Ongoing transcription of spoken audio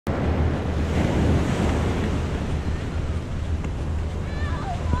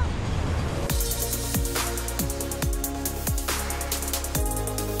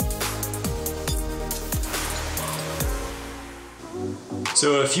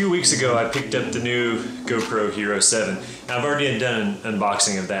So a few weeks ago I picked up the new GoPro HERO 7. I've already done an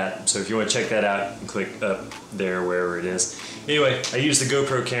unboxing of that, so if you want to check that out, you can click up there wherever it is. Anyway, I use the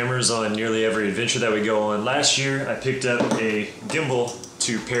GoPro cameras on nearly every adventure that we go on. Last year I picked up a gimbal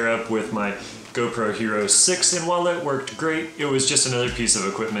to pair up with my GoPro HERO 6, and while it worked great, it was just another piece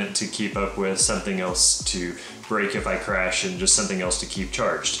of equipment to keep up with, something else to break if I crash, and just something else to keep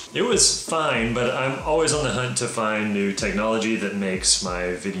charged. It was fine, but I'm always on the hunt to find new technology that makes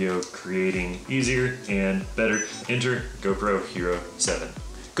my video creating easier and better. Enter GoPro HERO 7.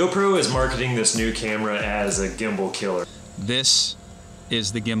 GoPro is marketing this new camera as a gimbal killer. This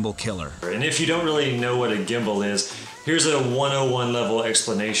is the gimbal killer. And if you don't really know what a gimbal is, here's a 101 level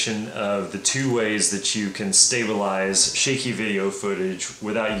explanation of the two ways that you can stabilize shaky video footage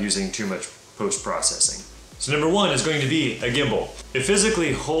without using too much post-processing. So number one is going to be a gimbal. It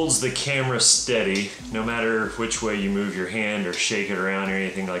physically holds the camera steady no matter which way you move your hand or shake it around or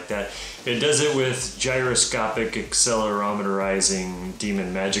anything like that. It does it with gyroscopic accelerometerizing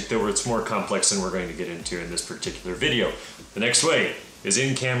demon magic, though it's more complex than we're going to get into in this particular video. The next way is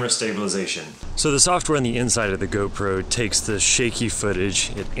in-camera stabilization. So the software on the inside of the GoPro takes the shaky footage,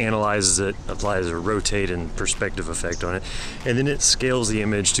 it analyzes it, applies a rotate and perspective effect on it, and then it scales the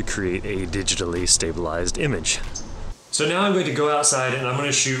image to create a digitally stabilized image. So now I'm going to go outside and I'm going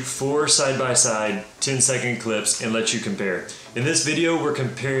to shoot 4 side-by-side 10-second clips and let you compare. In this video we're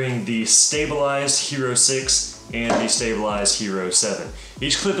comparing the stabilized HERO 6 and the stabilized HERO 7.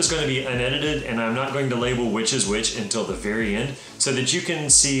 Each clip is going to be unedited, and I'm not going to label which is which until the very end, so that you can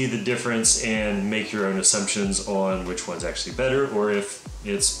see the difference and make your own assumptions on which one's actually better, or if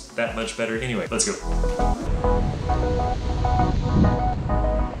it's that much better. Anyway, let's go.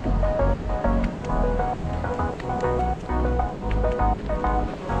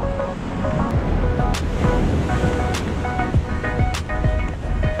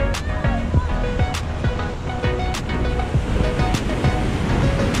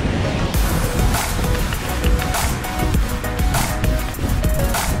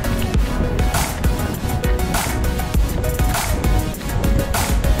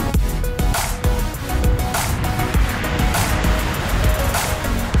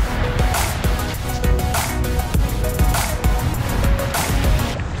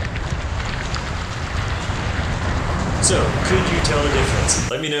 So, could you tell a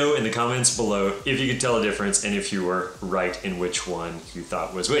difference? Let me know in the comments below if you could tell a difference and if you were right in which one you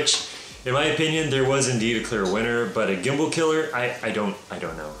thought was which. In my opinion, there was indeed a clear winner, but a gimbal killer, I don't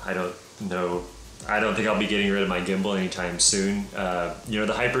know. I don't think I'll be getting rid of my gimbal anytime soon. You know,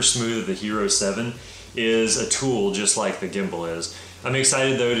 the HyperSmooth, the HERO 7, is a tool just like the gimbal is. I'm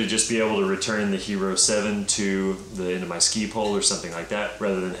excited though to just be able to return the HERO 7 to the end of my ski pole or something like that,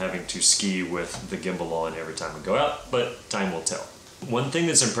 rather than having to ski with the gimbal on every time I go out, but time will tell. One thing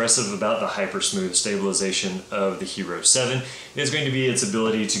that's impressive about the HyperSmooth stabilization of the HERO 7 is going to be its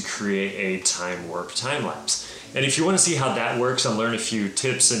ability to create a time warp time lapse. And if you want to see how that works and learn a few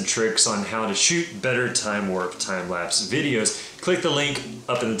tips and tricks on how to shoot better time warp time lapse videos, click the link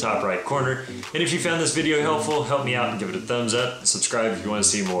up in the top right corner. And if you found this video helpful, help me out and give it a thumbs up. Subscribe if you want to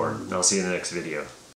see more. And I'll see you in the next video.